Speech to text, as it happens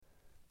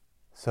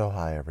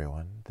Hi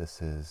everyone.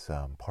 This is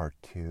part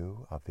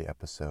 2 of the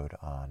episode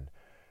on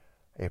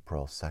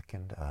April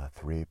 2nd, a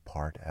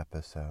 3-part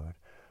episode.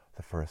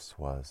 The first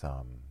was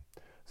some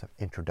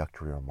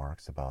introductory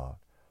remarks about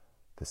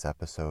this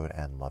episode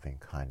and loving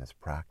kindness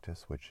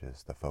practice, which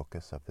is the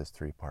focus of this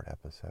 3-part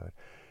episode.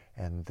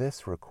 And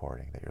this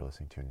recording that you're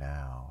listening to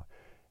now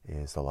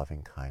is the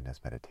loving kindness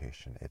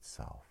meditation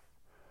itself.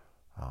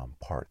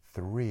 Part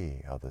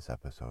 3 of this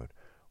episode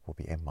will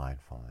be a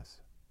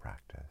mindfulness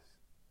practice.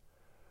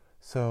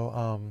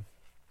 So,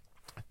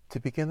 to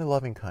begin the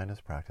loving kindness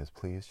practice,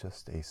 please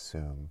just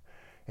assume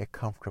a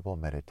comfortable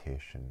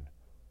meditation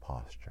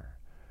posture.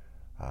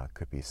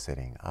 Could be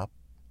sitting up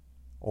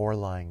or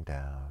lying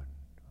down,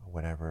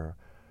 whatever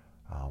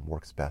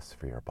works best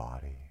for your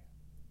body.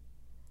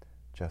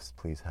 Just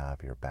please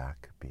have your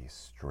back be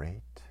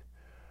straight,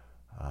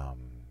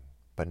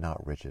 but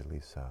not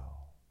rigidly so,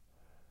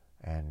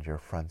 and your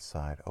front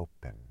side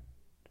open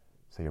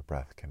so your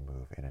breath can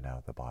move in and out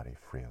of the body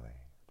freely.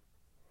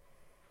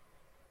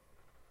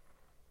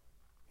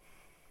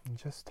 And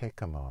just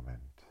take a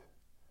moment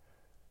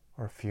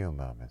or a few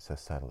moments to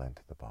settle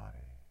into the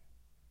body.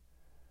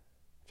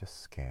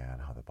 Just scan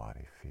how the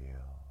body feels.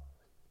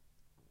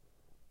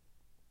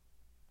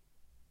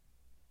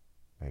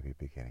 Maybe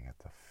beginning at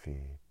the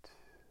feet.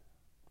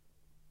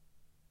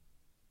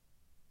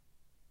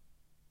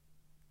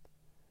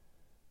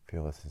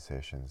 Feel the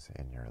sensations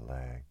in your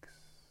legs,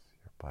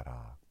 your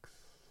buttocks.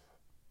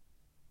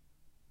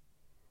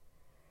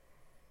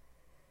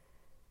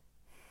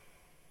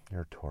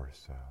 Your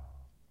torso.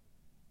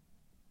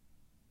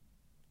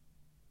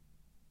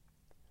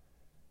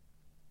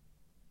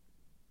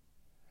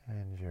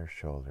 And your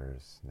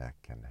shoulders, neck,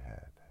 and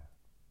head.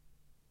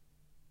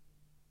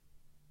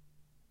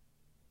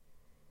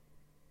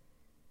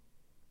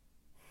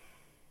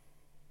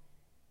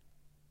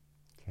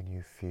 Can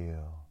you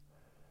feel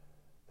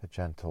the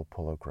gentle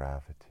pull of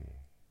gravity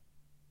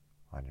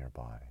on your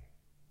body,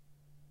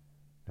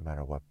 no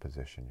matter what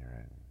position you're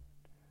in?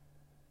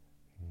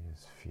 You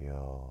just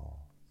feel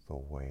the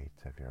weight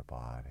of your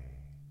body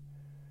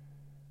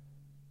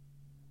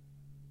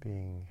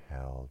being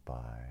held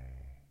by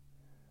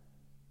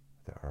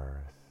the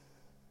earth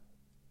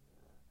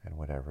and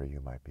whatever you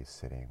might be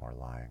sitting or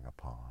lying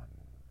upon.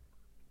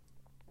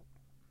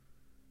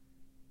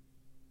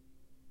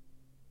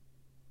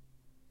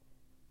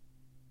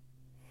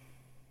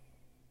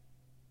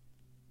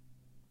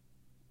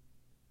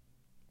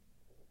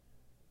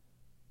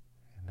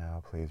 And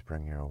now please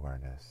bring your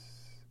awareness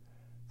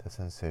to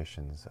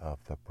sensations of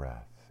the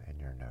breath in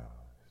your nose.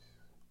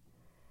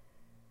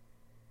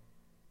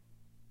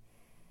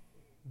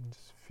 And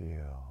just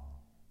feel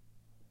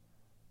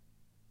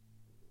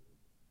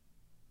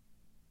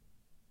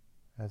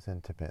as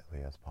intimately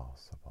as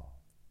possible,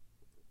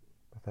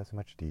 with as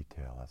much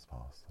detail as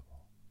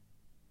possible,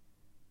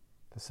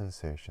 the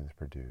sensations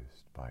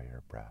produced by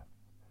your breath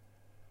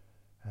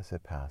as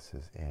it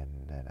passes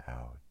in and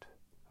out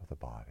of the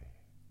body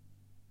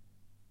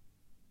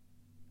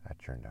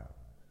at your nose.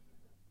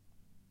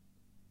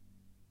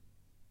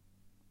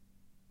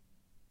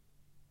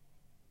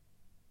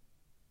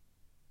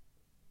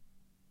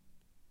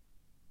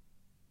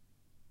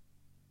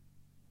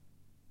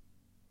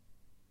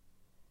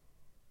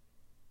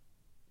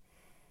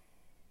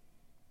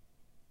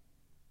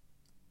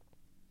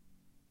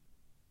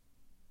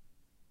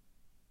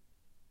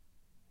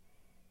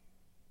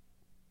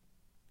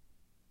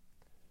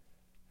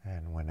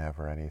 And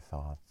whenever any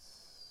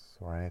thoughts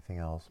or anything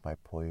else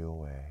might pull you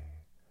away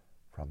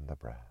from the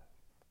breath,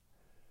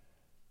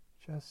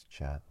 just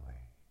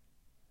gently,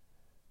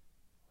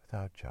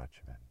 without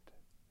judgment,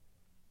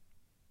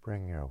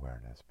 bring your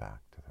awareness back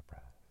to the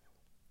breath.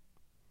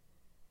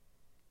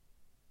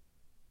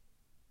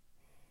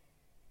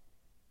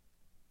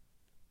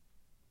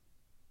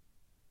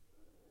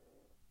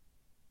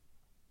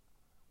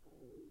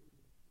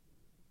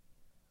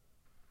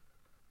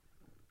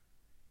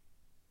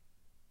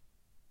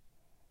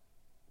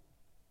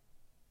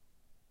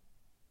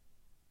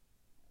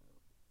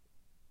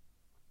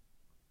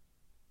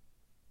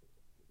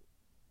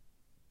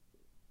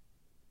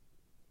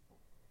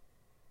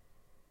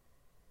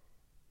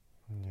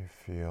 And you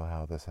feel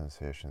how the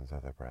sensations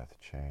of the breath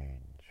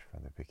change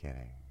from the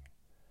beginning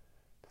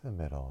to the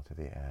middle to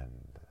the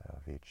end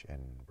of each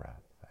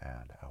in-breath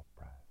and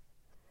out-breath.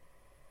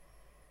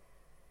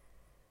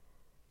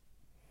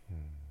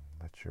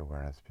 Let your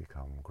awareness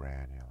become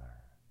granular,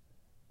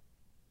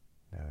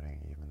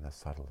 noting even the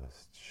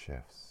subtlest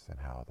shifts in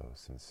how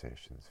those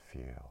sensations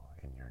feel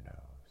in your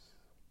nose.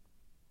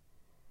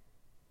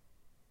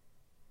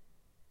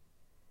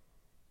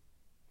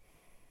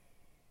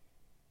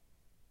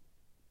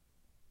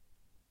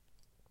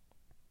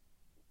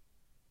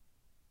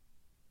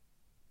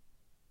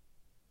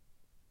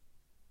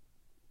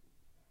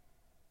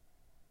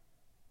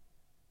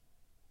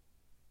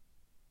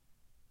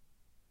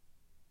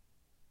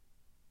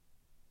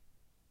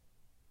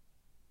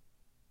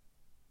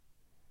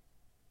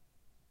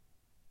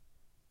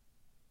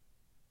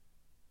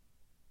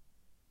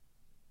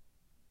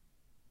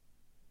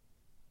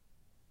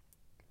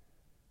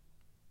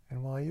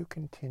 you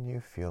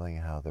continue feeling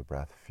how the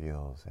breath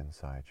feels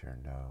inside your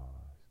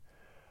nose,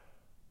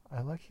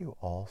 I'd like you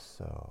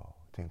also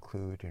to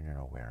include in your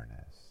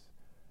awareness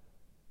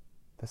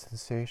the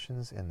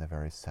sensations in the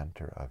very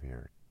center of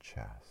your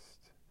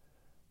chest,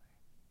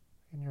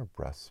 in your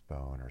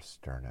breastbone or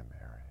sternum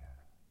area,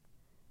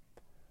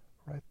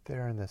 right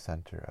there in the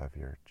center of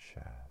your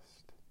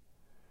chest.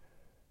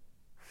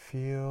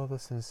 Feel the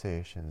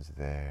sensations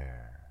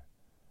there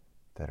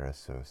that are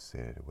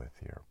associated with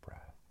your breath.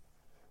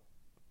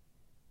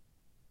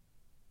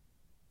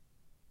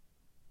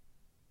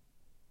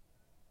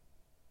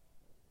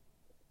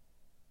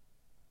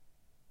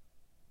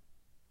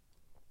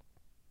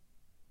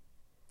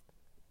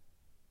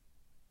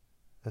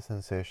 The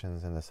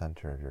sensations in the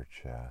center of your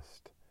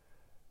chest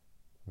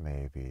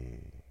may be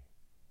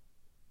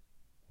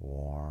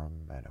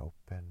warm and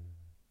open,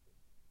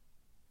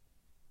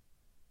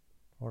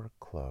 or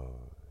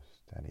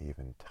closed and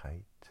even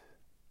tight,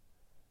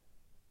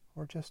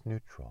 or just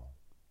neutral.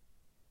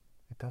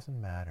 It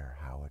doesn't matter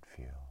how it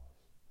feels.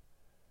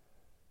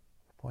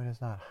 The point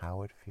is not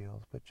how it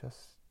feels, but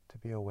just to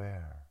be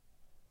aware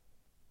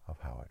of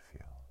how it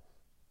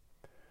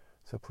feels.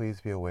 So please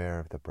be aware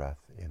of the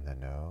breath in the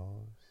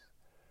nose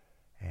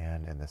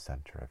and in the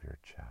center of your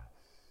chest.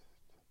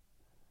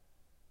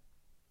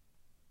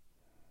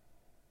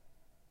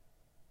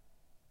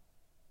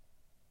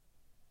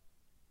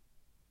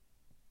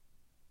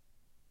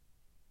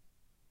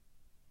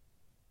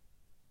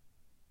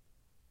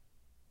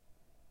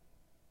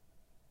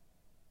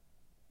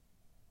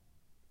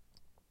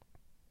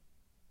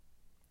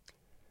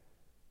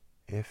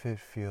 If it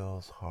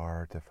feels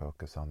hard to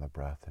focus on the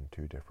breath in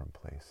two different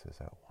places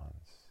at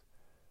once,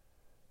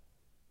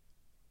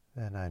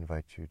 then I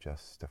invite you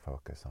just to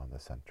focus on the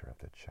center of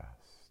the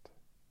chest.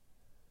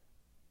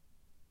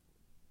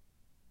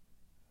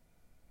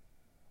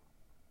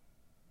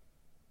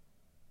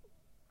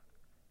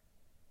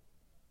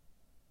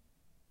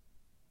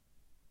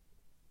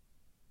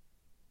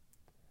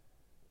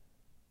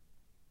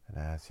 And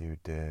as you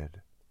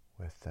did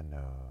with the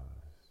nose,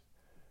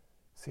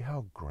 see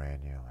how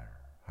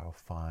granular, how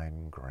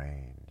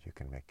fine-grained you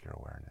can make your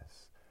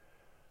awareness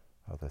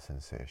of the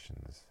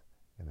sensations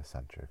in the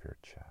center of your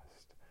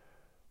chest,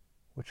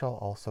 which I'll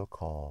also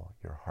call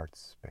your heart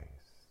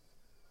space,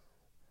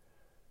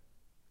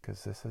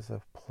 because this is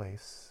a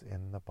place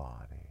in the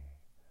body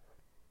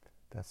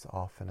that's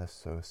often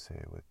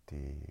associated with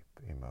deep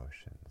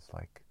emotions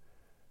like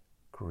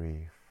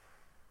grief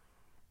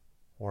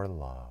or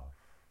love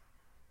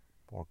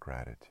or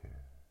gratitude.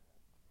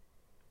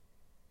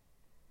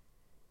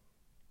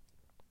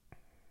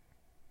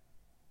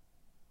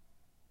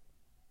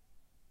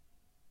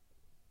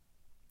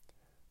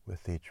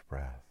 With each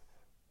breath,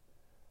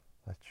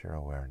 let your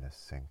awareness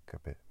sink a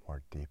bit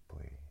more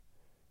deeply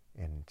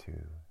into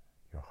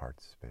your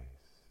heart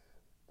space,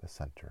 the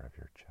center of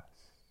your chest.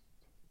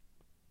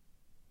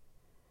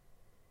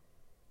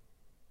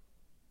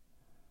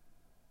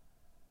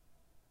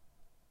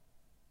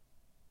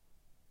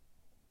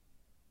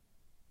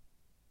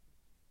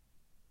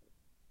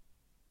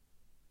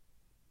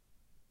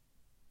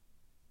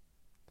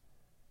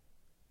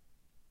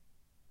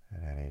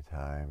 And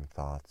anytime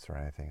thoughts or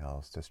anything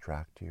else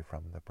distract you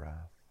from the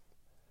breath,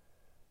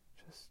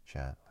 just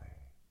gently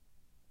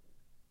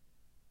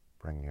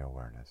bring your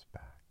awareness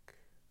back.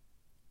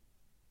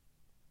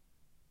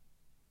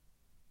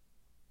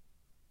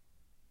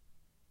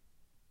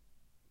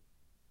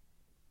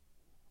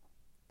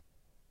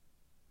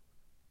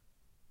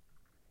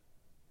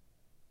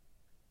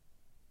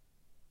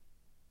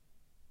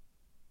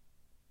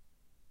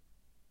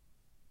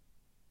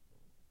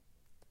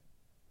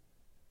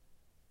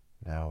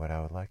 Now what I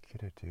would like you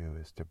to do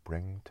is to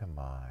bring to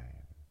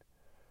mind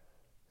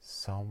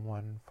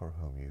someone for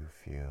whom you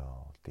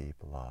feel deep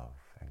love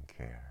and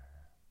care.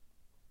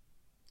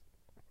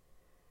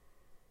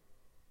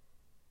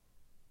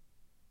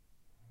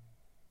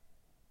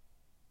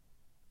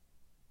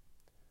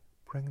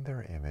 Bring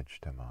their image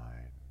to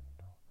mind.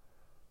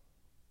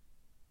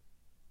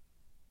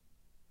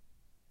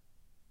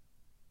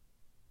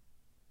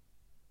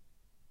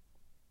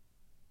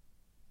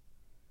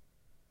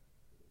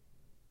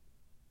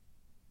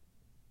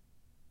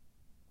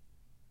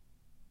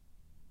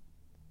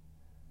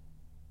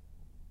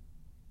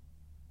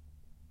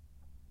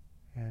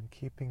 And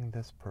keeping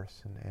this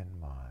person in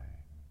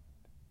mind,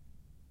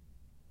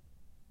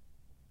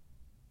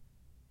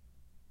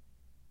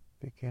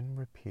 begin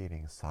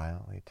repeating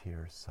silently to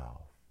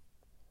yourself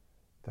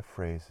the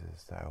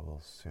phrases that I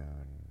will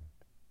soon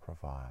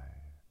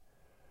provide.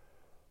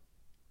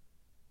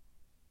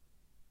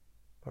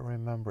 But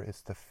remember,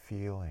 it's the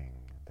feeling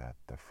that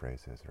the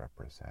phrases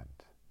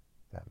represent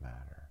that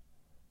matter,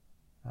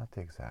 not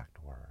the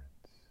exact words.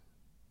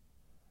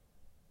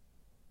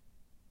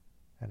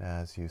 And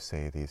as you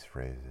say these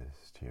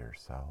phrases to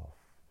yourself,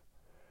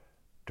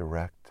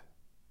 direct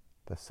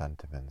the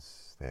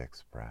sentiments they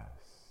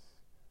express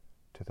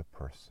to the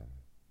person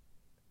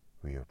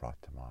who you have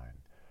brought to mind,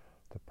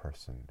 the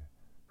person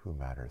who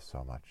matters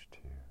so much to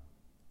you.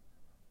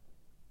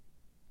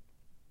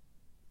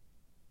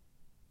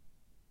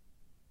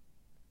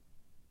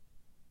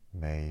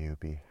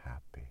 be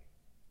happy.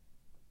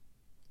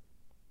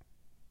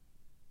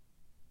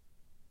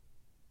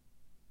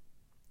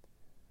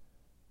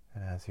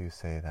 And as you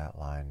say that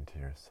line to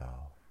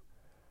yourself,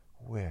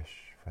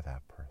 wish for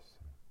that person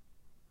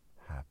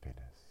happiness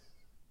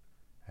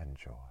and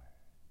joy.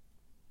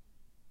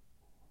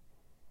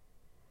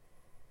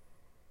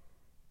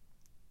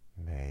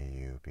 May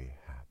you be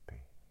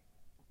happy.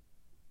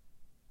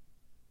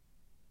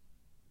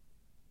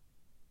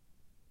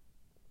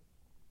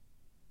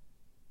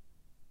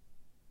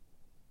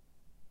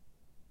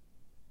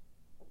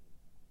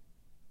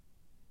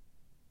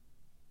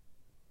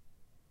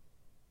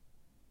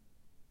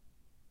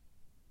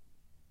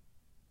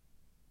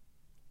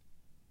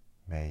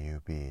 May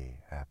you be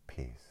at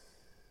peace.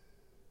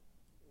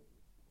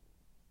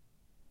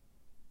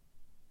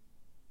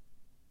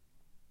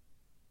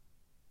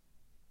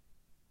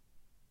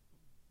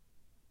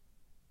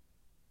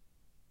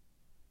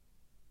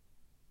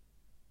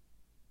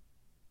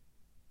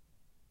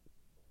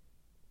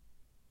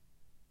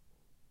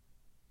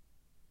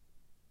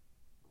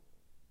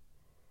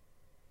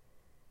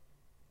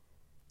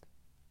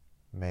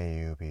 May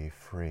you be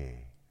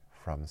free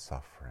from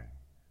suffering.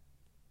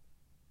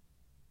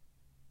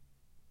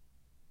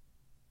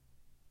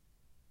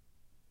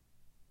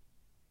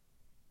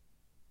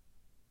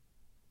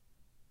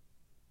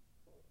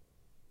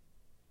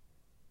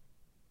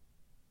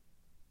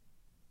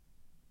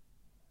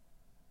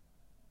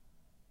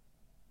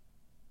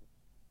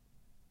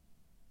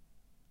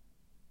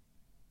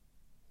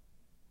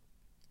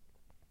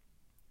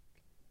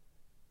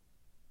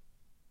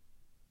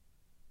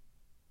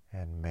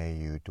 And may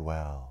you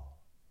dwell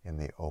in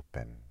the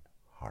open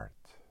heart.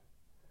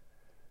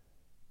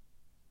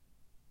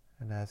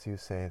 And as you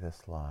say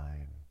this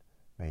line,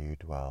 may you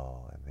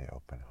dwell in the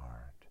open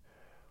heart.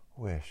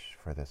 Wish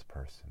for this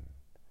person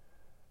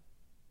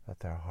that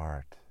their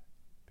heart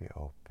be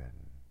open,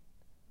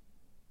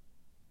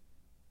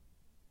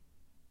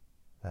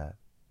 that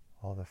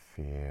all the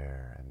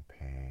fear and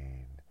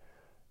pain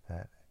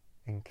that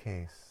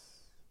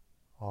encase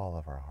all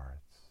of our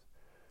hearts,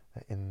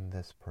 that in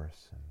this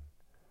person,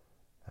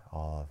 that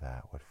all of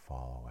that would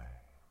fall away,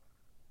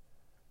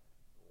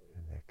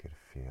 and they could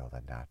feel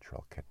the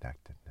natural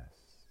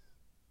connectedness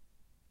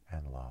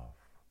and love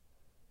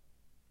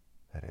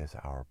that is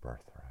our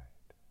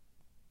birthright.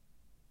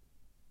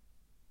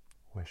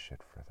 Wish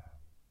it for them.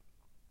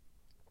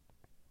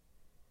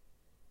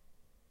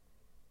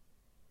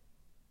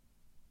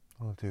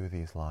 We'll do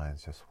these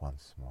lines just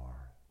once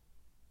more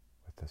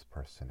with this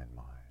person in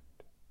mind.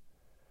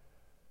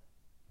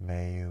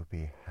 May you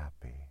be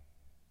happy.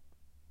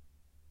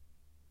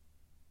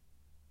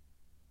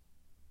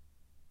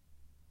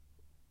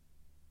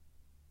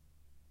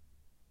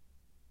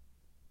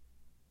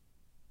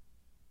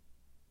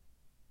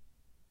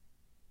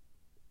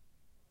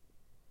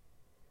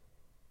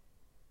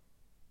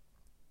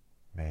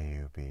 May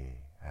you be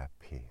at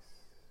peace.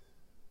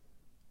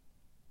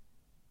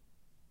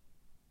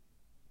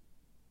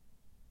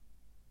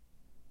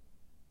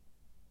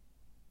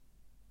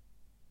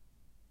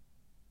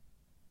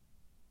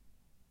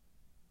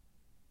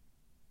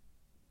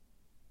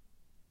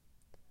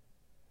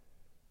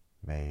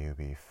 May you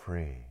be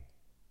free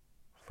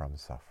from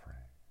suffering.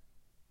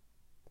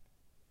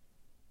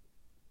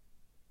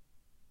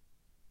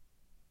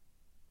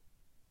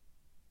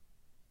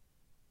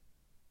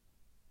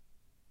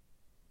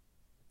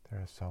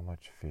 There is so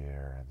much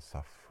fear and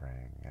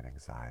suffering and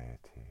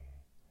anxiety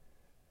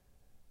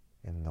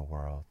in the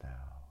world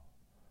now.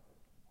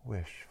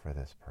 Wish for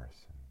this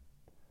person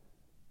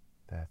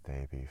that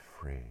they be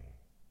free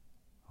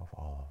of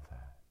all of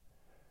that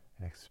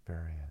and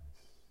experience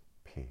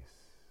peace.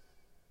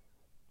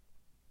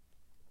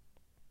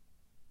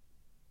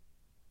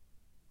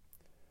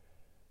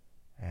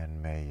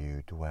 And may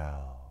you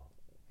dwell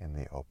in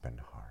the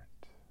open heart.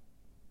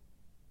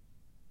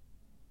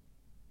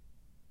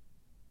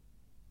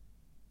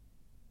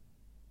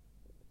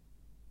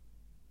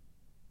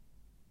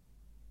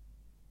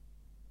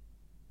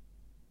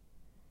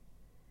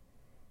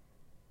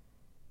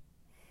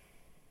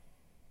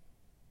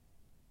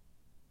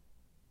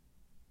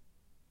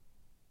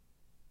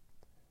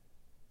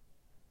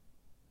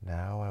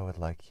 Now I would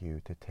like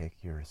you to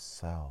take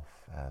yourself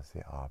as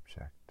the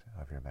object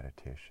of your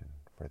meditation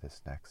for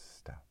this next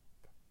step.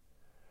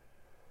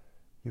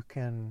 You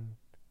can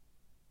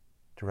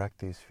direct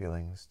these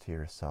feelings to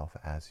yourself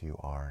as you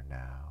are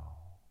now.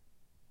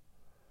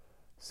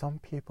 Some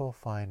people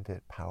find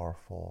it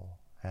powerful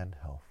and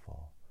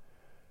helpful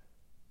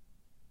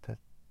to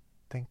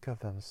think of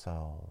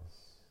themselves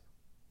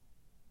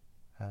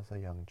as a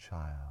young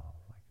child.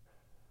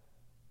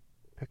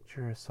 Like,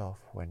 picture yourself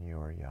when you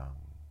were young,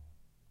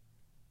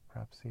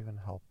 perhaps even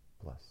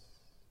helpless,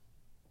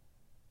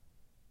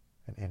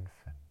 an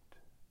infant,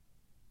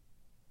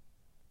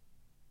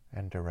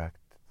 and direct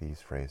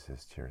these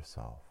phrases to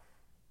yourself,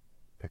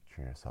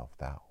 picturing yourself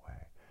that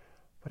way.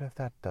 But if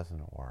that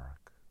doesn't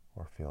work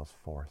or feels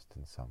forced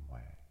in some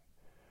way,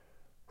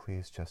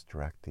 please just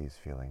direct these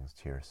feelings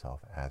to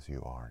yourself as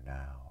you are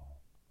now.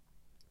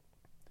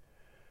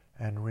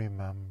 And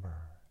remember,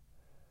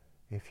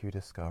 if you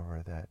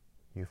discover that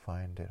you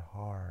find it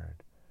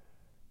hard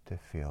to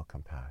feel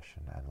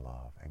compassion and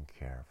love and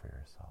care for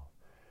yourself,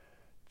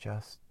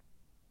 just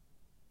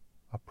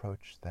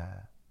approach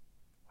that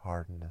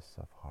hardness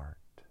of heart,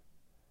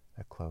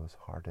 that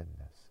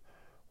closed-heartedness,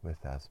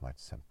 with as much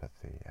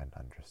sympathy and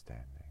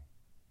understanding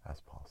as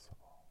possible.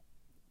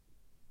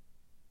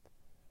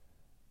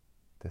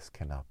 This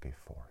cannot be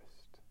forced.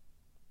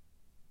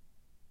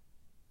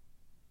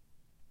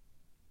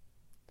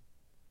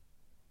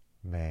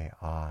 May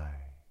I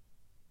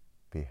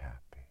be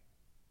happy.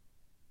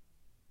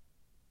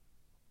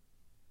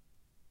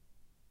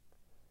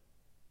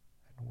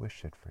 And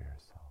wish it for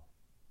yourself,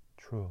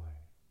 truly.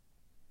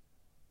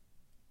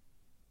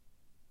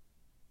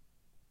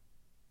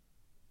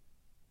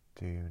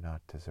 Do you not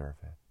deserve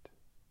it?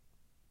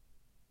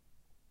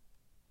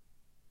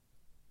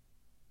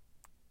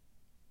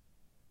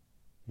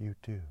 You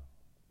do.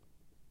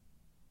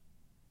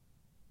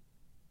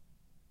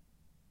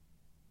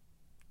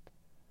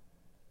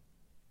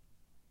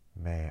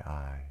 May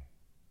I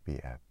be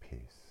at peace.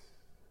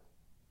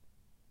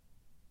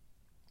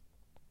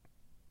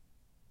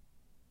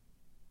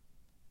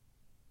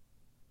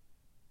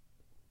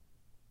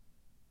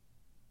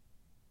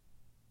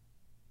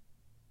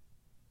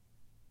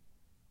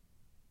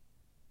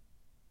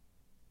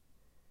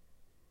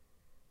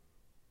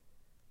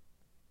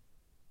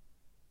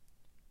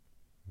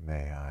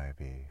 May I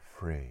be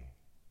free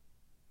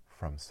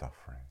from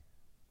suffering.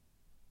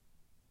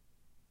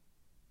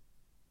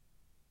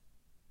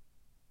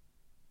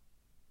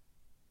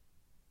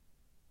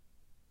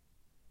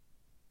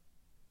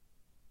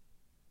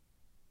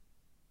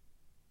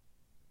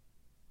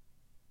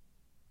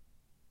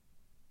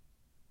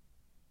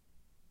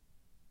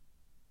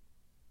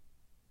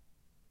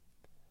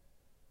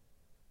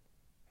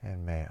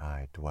 And may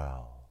I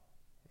dwell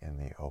in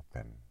the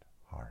open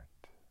heart.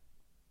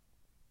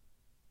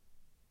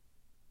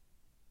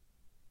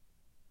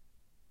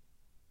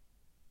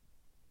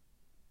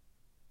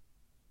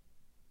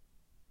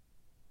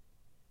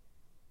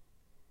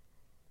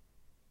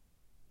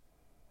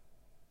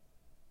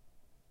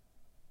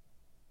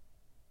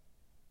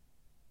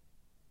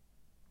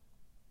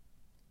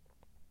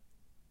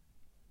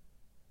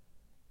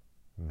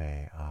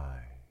 May I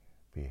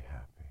be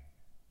happy.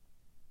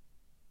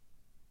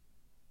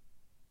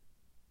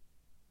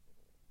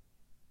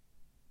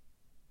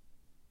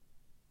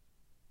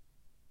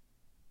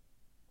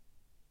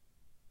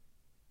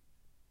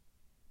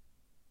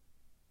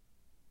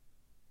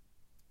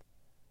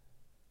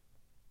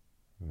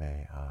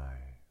 May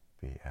I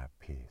be at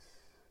peace.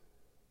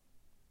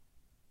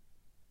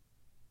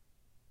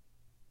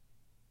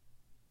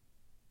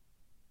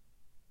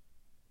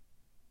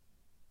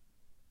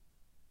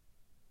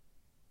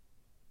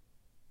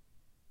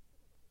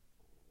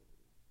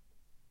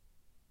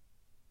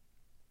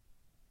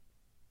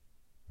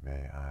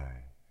 May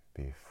I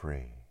be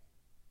free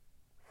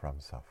from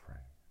suffering.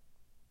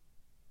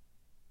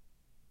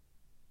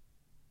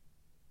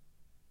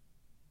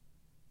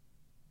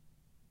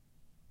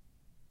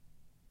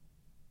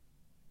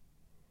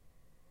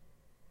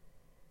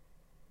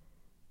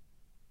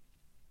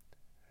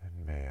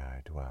 And may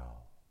I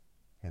dwell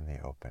in the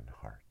open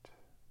heart.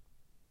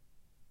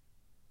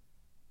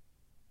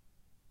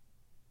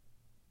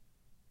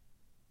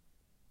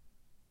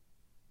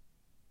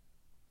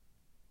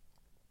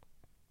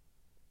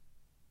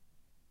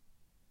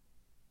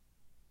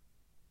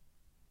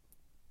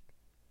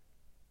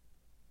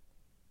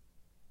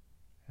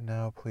 And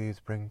now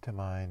please bring to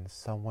mind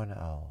someone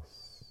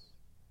else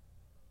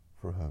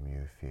for whom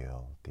you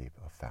feel deep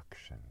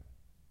affection,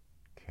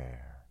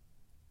 care,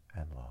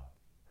 and love.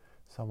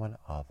 Someone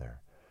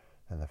other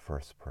than the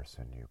first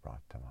person you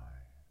brought to mind.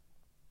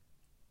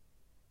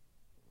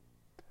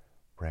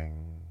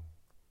 Bring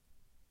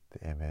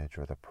the image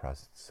or the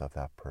presence of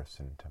that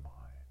person to mind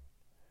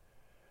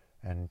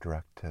and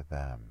direct to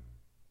them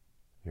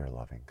your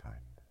loving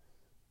kindness.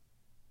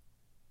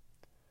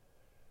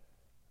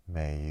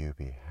 May you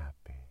be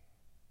happy.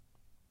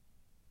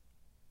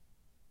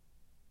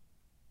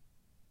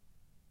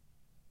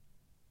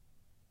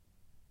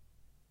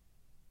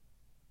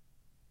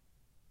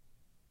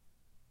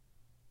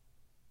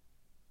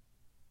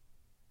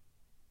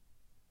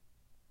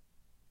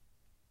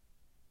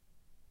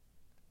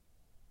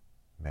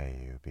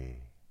 May you be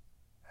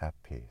at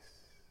peace.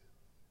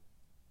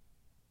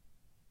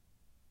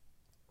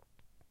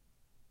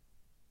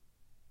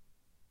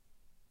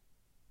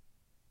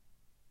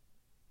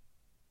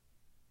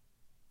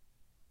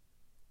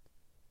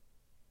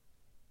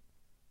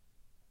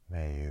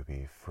 May you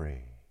be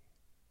free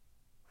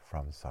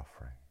from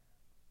suffering.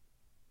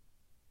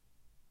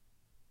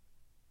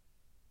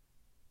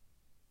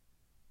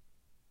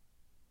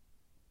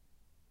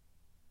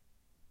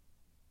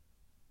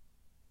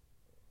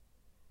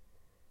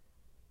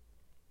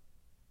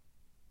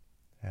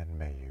 And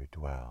may you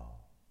dwell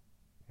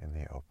in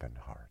the open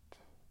heart.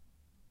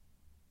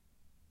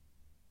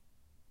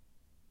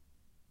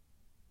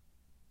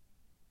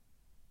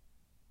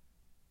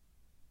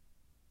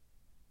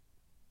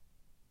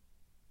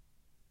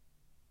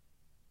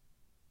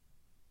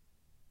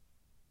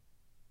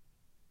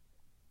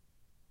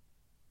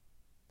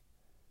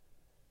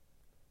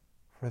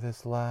 For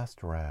this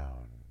last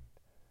round,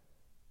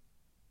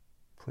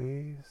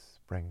 please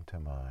bring to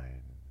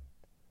mind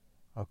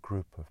a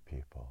group of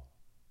people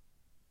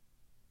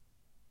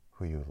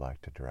who you would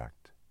like to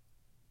direct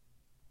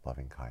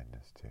loving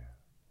kindness to.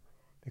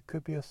 It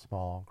could be a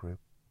small group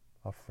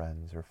of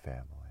friends or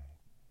family.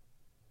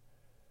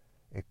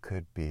 It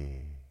could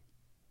be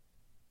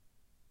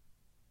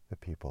the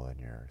people in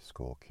your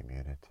school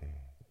community.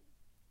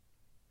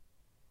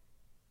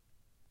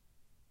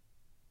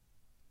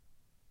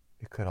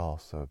 It could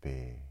also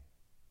be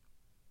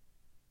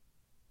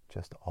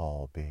just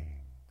all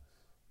beings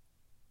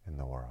in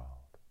the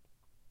world.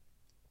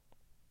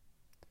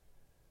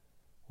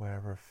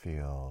 Whatever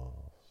feels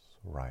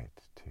right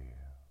to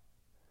you.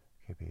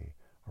 It could be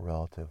a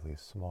relatively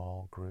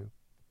small group,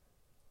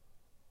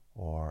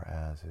 or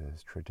as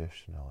is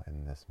traditional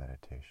in this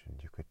meditation,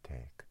 you could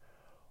take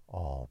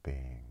all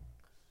beings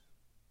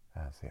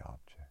as the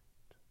object.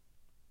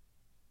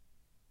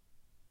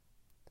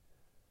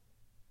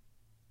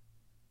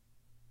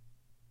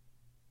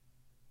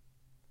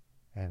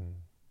 And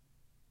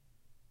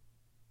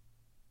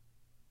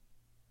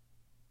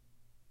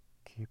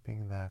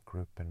keeping that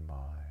group in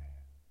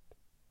mind,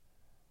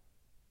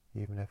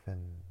 even if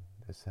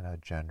it's in a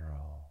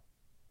general,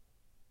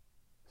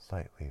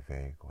 slightly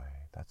vague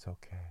way, that's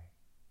okay.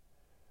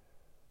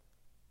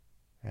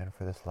 And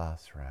for this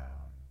last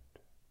round,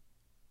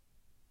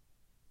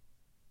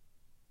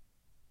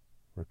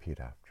 repeat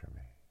after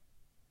me.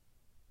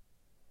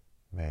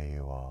 May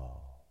you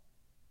all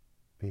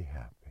be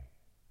happy.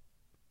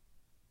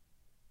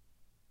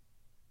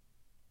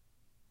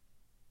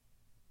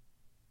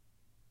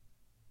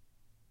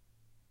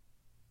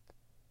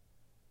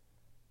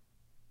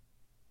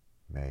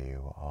 May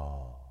you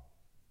all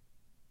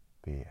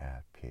be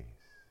at peace.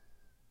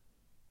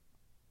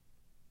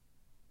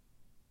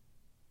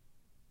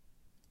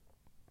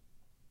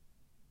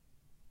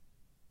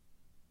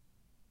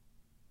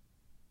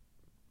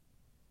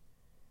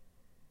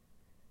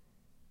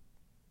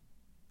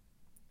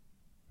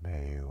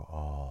 May you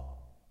all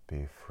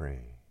be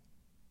free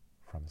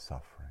from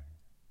suffering.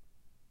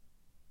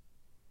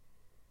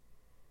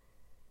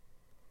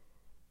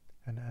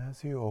 And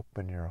as you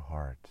open your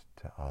heart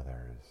to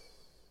others,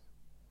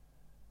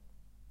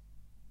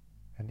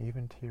 and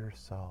even to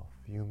yourself,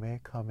 you may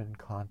come in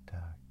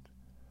contact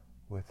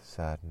with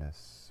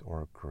sadness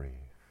or grief.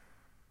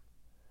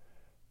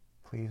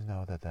 Please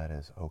know that that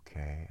is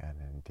okay and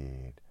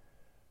indeed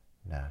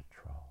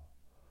natural.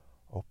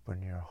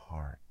 Open your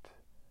heart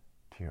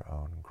to your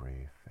own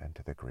grief and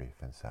to the grief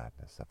and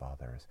sadness of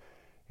others,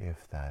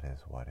 if that is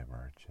what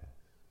emerges.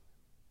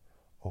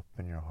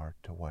 Open your heart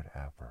to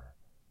whatever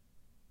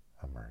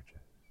emerges.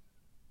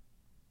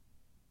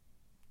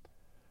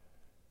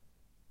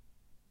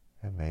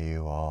 And may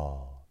you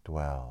all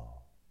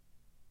dwell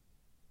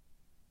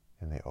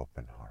in the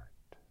open heart.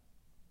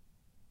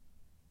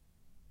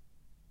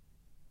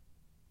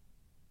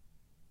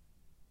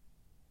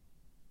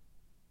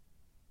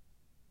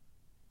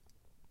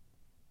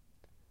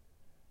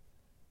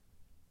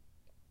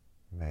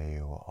 May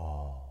you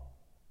all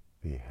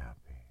be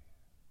happy.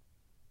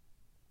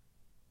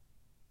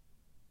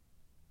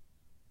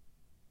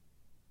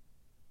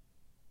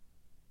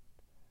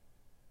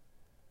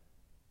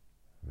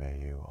 May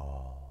you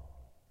all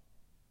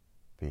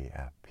be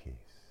at peace.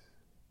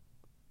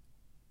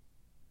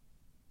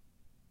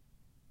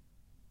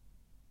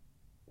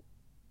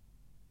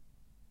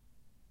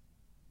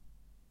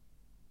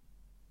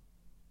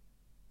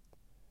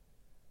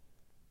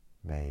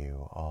 May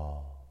you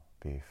all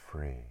be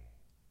free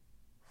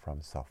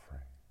from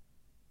suffering.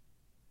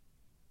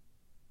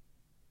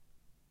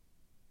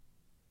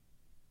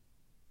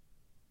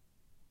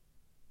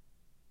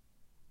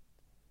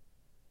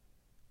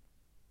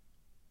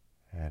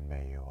 And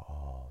may you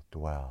all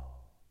dwell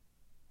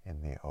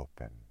in the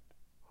open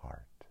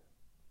heart.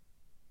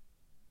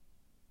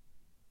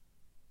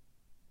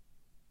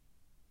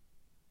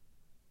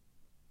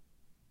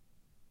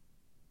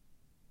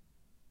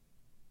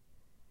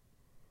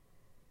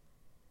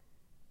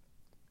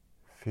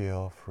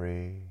 Feel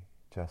free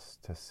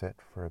just to sit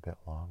for a bit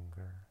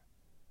longer,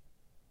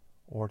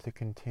 or to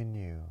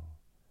continue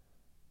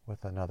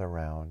with another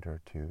round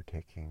or two,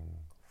 taking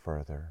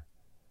further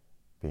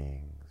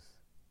beings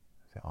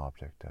as the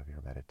object of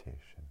your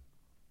meditation.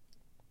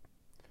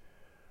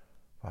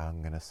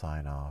 I'm going to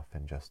sign off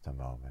in just a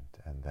moment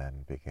and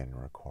then begin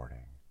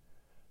recording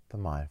the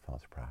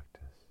mindfulness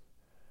practice,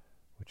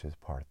 which is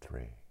part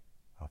 3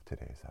 of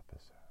today's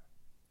episode.